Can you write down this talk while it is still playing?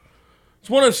It's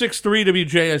 106.3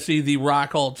 WJSE, the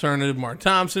rock alternative. Mark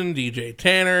Thompson, DJ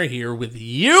Tanner, here with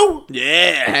you.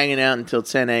 Yeah, hanging out until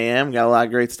 10 a.m. Got a lot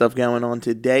of great stuff going on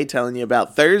today, telling you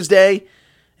about Thursday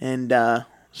and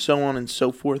so on and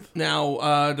so forth.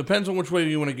 Now, depends on which way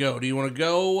you want to go. Do you want to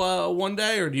go one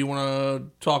day, or do you want to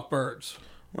talk birds?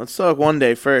 Let's talk one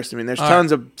day first. I mean, there's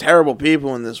tons of terrible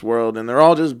people in this world, and they're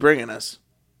all just bringing us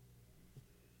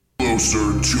closer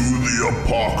to the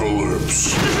apocalypse.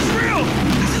 This is real!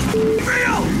 This is real!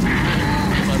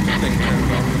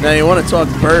 Now, you want to talk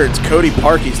birds. Cody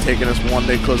Parkey's taking us one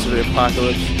day closer to the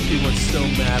apocalypse. People are so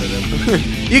mad at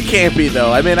him. You can't be,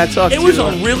 though. I mean, I talked to It was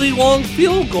a really long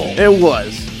field goal. It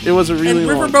was a really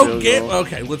long field goal.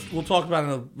 Okay, we'll talk about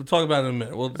it. We'll talk about it in a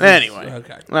minute. Anyway.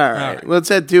 Okay. All right. Let's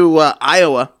head to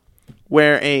Iowa,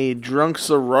 where a drunk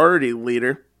sorority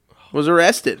leader was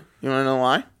arrested. You want to know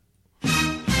why?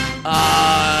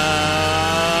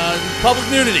 Public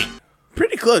nudity.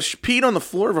 Pretty close. She peed on the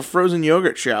floor of a frozen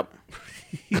yogurt shop.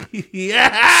 Yes!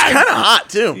 It's kind of hot,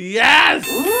 too. Yes!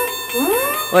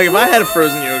 Like, if I had a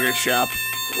frozen yogurt shop,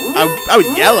 I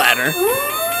would yell at her.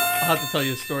 I'll have to tell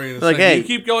you a story in a Like, second. hey, you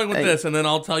keep going with this, and then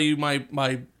I'll tell you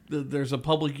there's a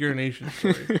public urination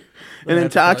story. An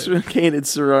intoxicated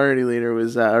sorority leader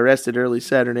was arrested early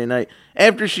Saturday night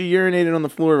after she urinated on the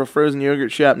floor of a frozen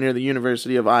yogurt shop near the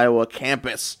University of Iowa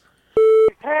campus.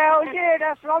 Hell yeah,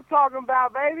 that's what I'm talking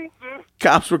about, baby.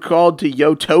 Cops were called to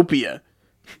Yotopia.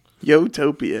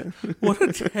 Yotopia. What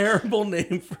a terrible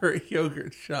name for a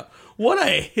yogurt shop. What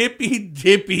a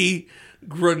hippy-dippy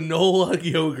granola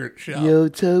yogurt shop.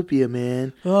 Yotopia,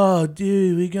 man. Oh,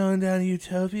 dude, we going down to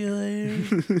Utopia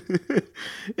later?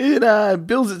 It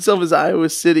bills itself as Iowa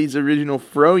City's original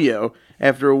froyo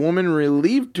after a woman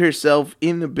relieved herself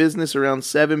in the business around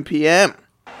 7 p.m.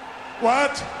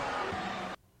 What?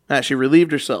 She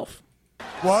relieved herself.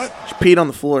 What? She peed on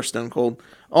the floor, stone cold.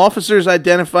 Officers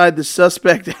identified the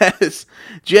suspect as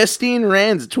Justine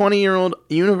Rands, a 20-year-old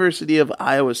University of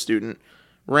Iowa student.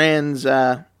 Rands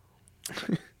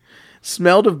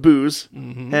smelled of booze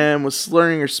and was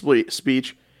slurring her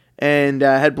speech and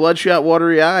had bloodshot,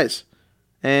 watery eyes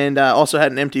and also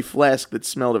had an empty flask that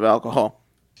smelled of alcohol.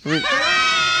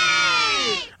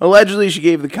 Allegedly, she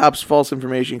gave the cops false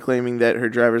information claiming that her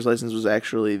driver's license was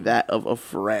actually that of a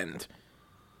friend.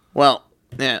 Well,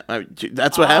 yeah,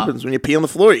 that's what happens when you pee on the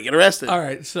floor. You get arrested. All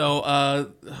right, so,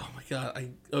 oh my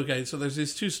God. So there's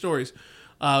these two stories.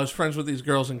 I was friends with these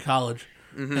girls in college,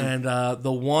 and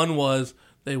the one was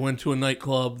they went to a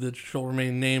nightclub that shall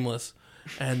remain nameless,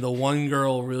 and the one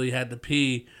girl really had to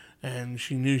pee, and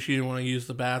she knew she didn't want to use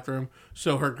the bathroom,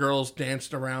 so her girls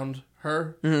danced around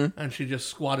her, and she just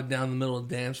squatted down in the middle of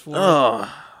the dance floor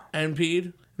and peed.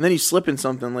 And then you slip in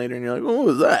something later, and you're like, what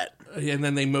was that? And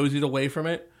then they moseyed away from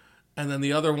it. And then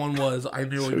the other one was, I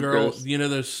knew a girl, gross. you know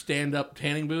those stand-up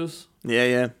tanning booths?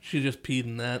 Yeah. She just peed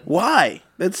in that. Why?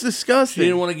 That's disgusting. She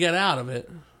didn't want to get out of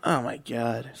it. Oh, my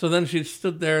God. So then she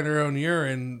stood there in her own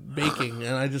urine baking,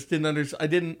 and I just didn't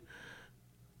understand.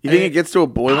 You think it gets to a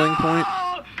boiling point?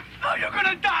 Oh, you're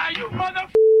gonna die, you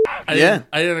motherfucker! I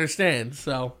didn't understand,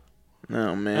 so.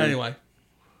 Oh, man. Anyway.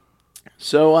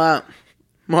 So,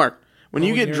 Mark, when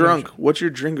you get urination. drunk, what's your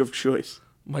drink of choice?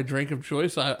 My drink of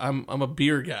choice? I'm a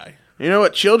beer guy. You know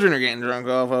what children are getting drunk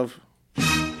off of?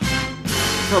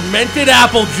 Fermented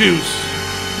apple juice.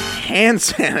 Hand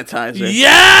sanitizer.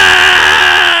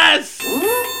 Yes!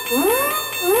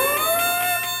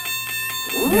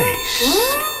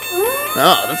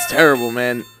 Oh, that's terrible,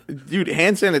 man. Dude,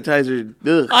 hand sanitizer,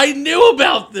 ugh. I knew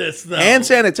about this, though. Hand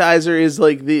sanitizer is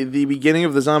like the beginning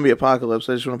of the zombie apocalypse.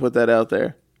 I just want to put that out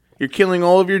there. You're killing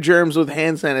all of your germs with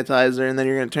hand sanitizer, and then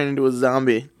you're going to turn into a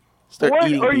zombie. Start What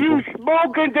eating are people. you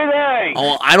smoking today?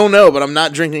 Oh, I don't know, but I'm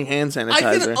not drinking hand sanitizer.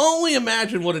 I can only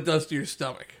imagine what it does to your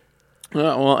stomach.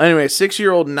 Well, anyway,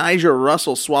 6-year-old Nigel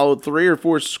Russell swallowed 3 or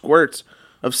 4 squirts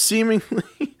of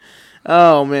seemingly,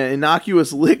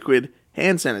 innocuous liquid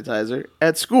hand sanitizer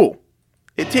at school.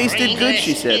 It tasted good,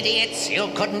 she said. Idiots, you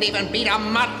couldn't even beat a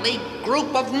motley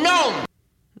group of gnomes.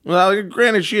 Well,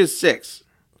 granted, she is 6.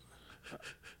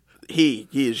 He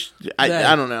is.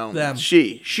 I don't know. Them.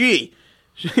 She.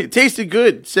 It tasted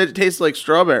good. Said it tasted like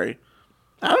strawberry.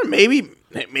 I don't know.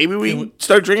 Maybe we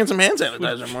start drinking some hand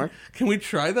sanitizer more. Can we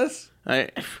try this?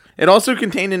 It also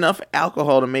contained enough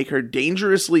alcohol to make her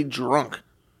dangerously drunk.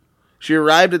 She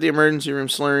arrived at the emergency room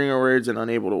slurring her words and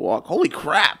unable to walk. Holy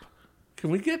crap! Can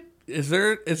we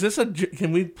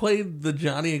play the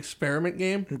Johnny experiment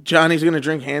game? Johnny's gonna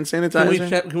drink hand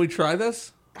sanitizer. Can we try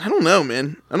this? I don't know,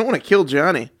 man. I don't want to kill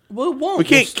Johnny. Well, it won't. We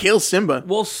can't kill Simba.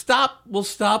 We'll stop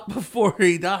before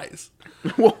he dies.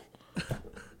 Well,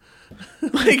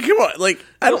 like, come on. Like,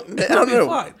 I don't know.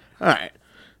 Fine. All right.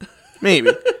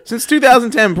 Maybe. Since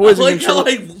 2010, Poison Control...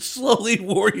 I slowly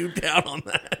wore you down on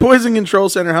that. Poison Control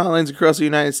Center hotlines across the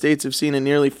United States have seen a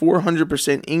nearly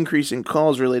 400% increase in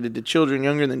calls related to children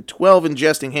younger than 12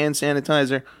 ingesting hand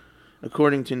sanitizer,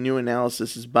 according to new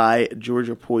analysis by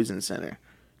Georgia Poison Center.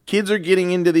 Kids are getting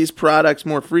into these products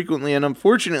more frequently, and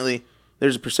unfortunately,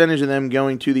 there's a percentage of them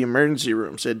going to the emergency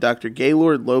room, said Dr.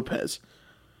 Gaylord Lopez,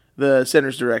 the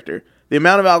center's director. The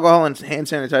amount of alcohol in hand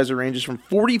sanitizer ranges from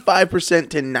 45%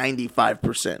 to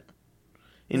 95%.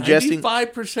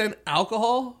 95%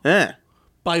 alcohol? Yeah.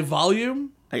 By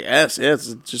volume? I guess, yeah.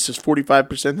 It's just 45%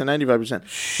 to 95%.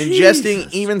 Jesus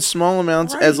Ingesting even small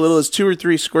amounts, Christ. as little as 2 or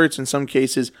 3 squirts in some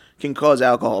cases, can cause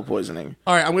alcohol poisoning.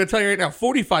 All right, I'm going to tell you right now,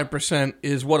 45%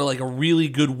 is what a really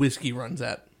good whiskey runs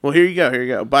at. Well, here you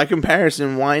go. By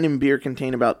comparison, wine and beer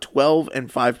contain about 12 and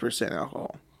 5%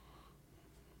 alcohol.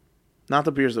 Not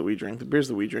the beers that we drink. The beers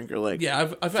that we drink are like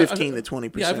I've 15 to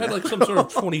 20%. Yeah, I've had like some sort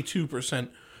of 22%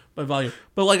 by volume.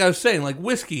 But like I was saying, like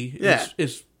whiskey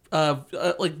is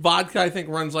like vodka I think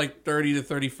runs like 30 to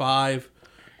 35,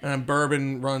 and then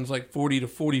bourbon runs like 40 to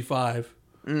 45.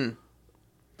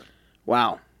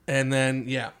 Wow. And then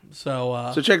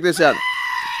so check this out.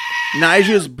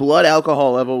 Nigel's blood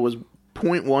alcohol level was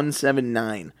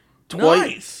 0.179.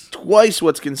 Twice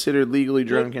what's considered legally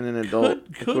drunk in an adult,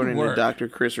 according to Dr.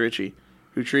 Chris Ritchie,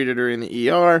 who treated her in the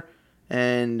ER,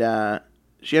 and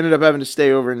she ended up having to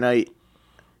stay overnight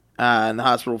in the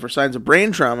hospital for signs of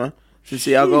brain trauma, since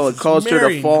the alcohol had caused her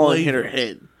to fall and hit her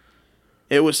head.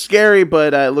 It was scary,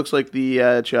 but it looks like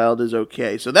the child is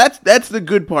okay. So that's the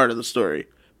good part of the story.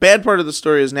 Bad part of the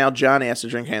story is now John has to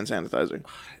drink hand sanitizer.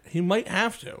 He might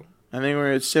have to. I think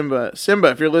we're at Simba.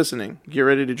 Simba, if you're listening, get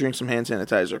ready to drink some hand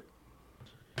sanitizer.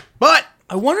 But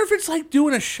I wonder if it's like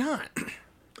doing a shot.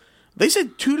 They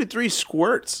said 2 to 3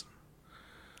 squirts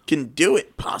can do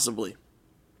it, possibly.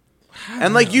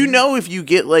 And like if you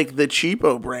get like the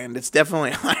cheapo brand, it's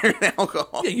definitely higher in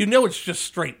alcohol. Yeah, it's just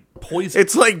straight poison.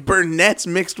 It's like Burnett's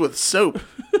mixed with soap.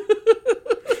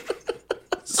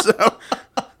 So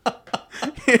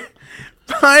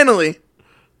finally,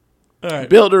 all right.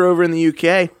 Builder over in the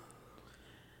UK.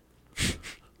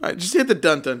 All right, just hit the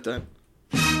dun dun dun.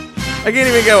 I can't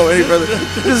even go any further.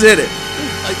 Just hit it.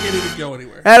 I can't even go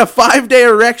anywhere. Had a 5-day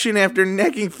erection after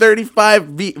necking 35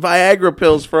 Viagra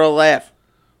pills for a laugh.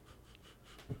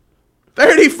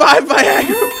 35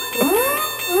 Viagra.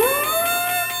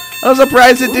 I was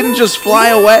surprised it didn't just fly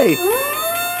away.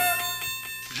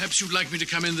 Perhaps you'd like me to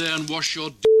come in there and wash your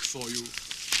dick for you.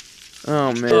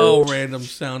 Oh, man. Oh, random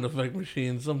sound effect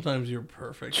machine. Sometimes you're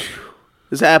perfect.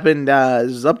 This happened,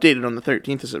 this is updated on the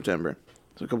 13th of September.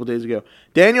 So a couple days ago.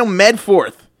 Daniel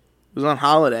Medforth was on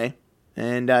holiday,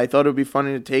 and I thought it would be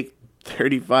funny to take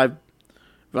 35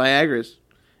 Viagras.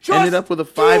 Ended up with a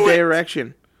 5-day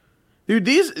erection. Dude,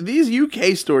 these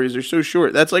UK stories are so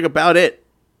short. That's like about it.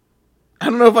 I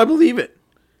don't know if I believe it.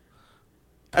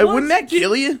 Wouldn't that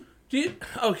kill you?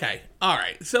 Okay, all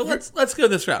right. So let's go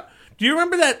this route. Do you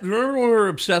remember that? Remember when we were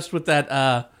obsessed with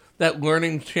that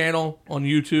learning channel on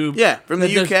YouTube? Yeah, from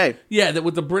the UK. That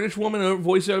with the British woman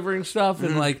voiceover and stuff,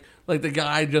 and like the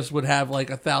guy just would have like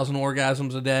 1,000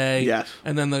 orgasms a day. Yes.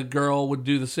 And then the girl would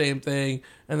do the same thing,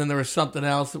 and then there was something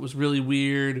else that was really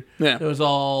weird. Yeah. It was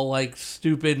all like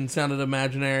stupid and sounded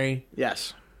imaginary.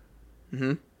 Yes.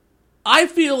 Mm-hmm. I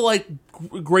feel like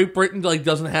Great Britain like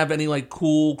doesn't have any like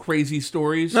cool, crazy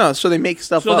stories. No, so they make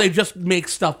stuff up. So they just make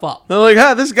stuff up. They're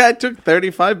like, this guy took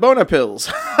 35 Bona pills.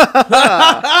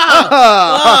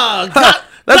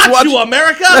 Got you,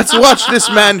 America! Let's watch this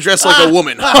man dress like a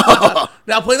woman.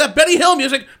 Now play that Benny Hill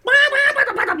music.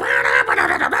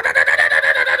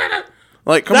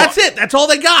 Like, That's it. That's all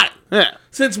they got. Yeah.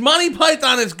 Since Monty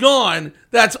Python is gone,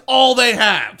 that's all they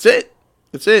have.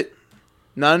 That's it.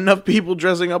 Not enough people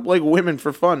dressing up like women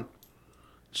for fun.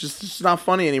 It's not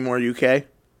funny anymore, UK.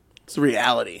 It's the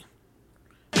reality.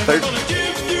 He's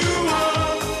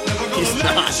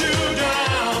not.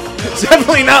 He's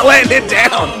definitely not letting it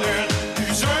down.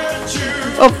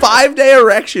 A 5-day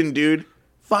erection, dude.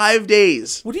 5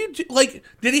 days. What do you do? Like,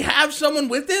 did he have someone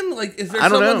with him? Like, is there I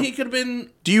don't someone know. he could have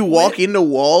been? Do you walk into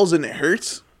walls and it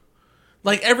hurts?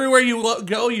 Like, everywhere you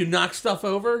go, you knock stuff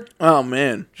over? Oh,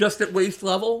 man. Just at waist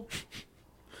level?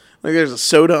 Like there's a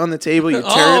soda on the table, you turn.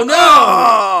 Oh, no!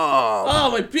 Oh,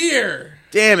 my beer!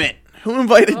 Damn it. Who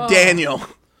invited Daniel?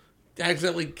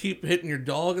 Accidentally keep hitting your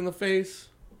dog in the face?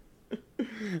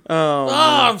 Oh,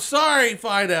 I'm sorry,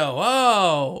 Fido.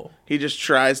 Oh. He just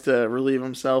tries to relieve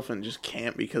himself and just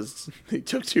can't because he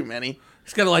took too many.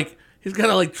 He's gotta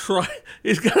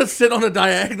sit on a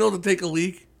diagonal to take a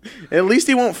leak. At least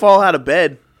he won't fall out of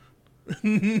bed. Got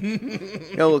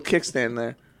a little kickstand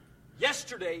there.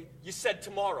 Yesterday, you said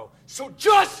tomorrow. So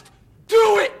just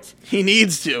do it! He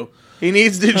needs to. He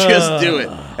needs to just do it.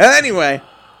 And anyway,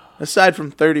 aside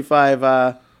from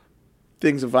 35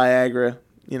 things of Viagra,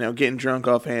 getting drunk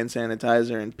off hand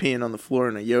sanitizer and peeing on the floor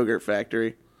in a yogurt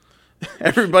factory,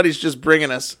 everybody's just bringing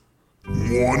us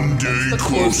One day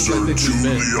closer to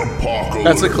the apocalypse.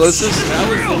 That's the closest?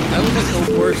 That was like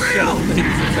the worst set of things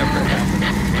that's ever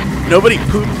happened. Nobody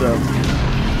pooped, though.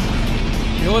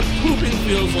 You know what pooping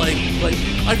feels like? Like,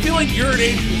 I feel like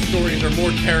urination stories are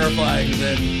more terrifying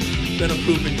than a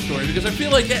pooping story, because I feel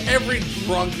like every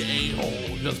drunk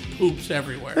a-hole just poops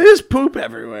everywhere. They just poop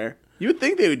everywhere. You would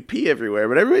think they would pee everywhere,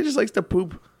 but everybody just likes to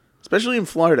poop, especially in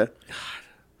Florida.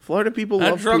 Florida people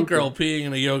That love drunk pooping. girl peeing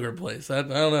in a yogurt place. I don't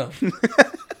know.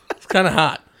 It's kind of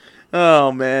hot.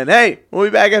 Oh, man. Hey, we'll be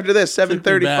back after this,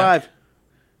 7:35.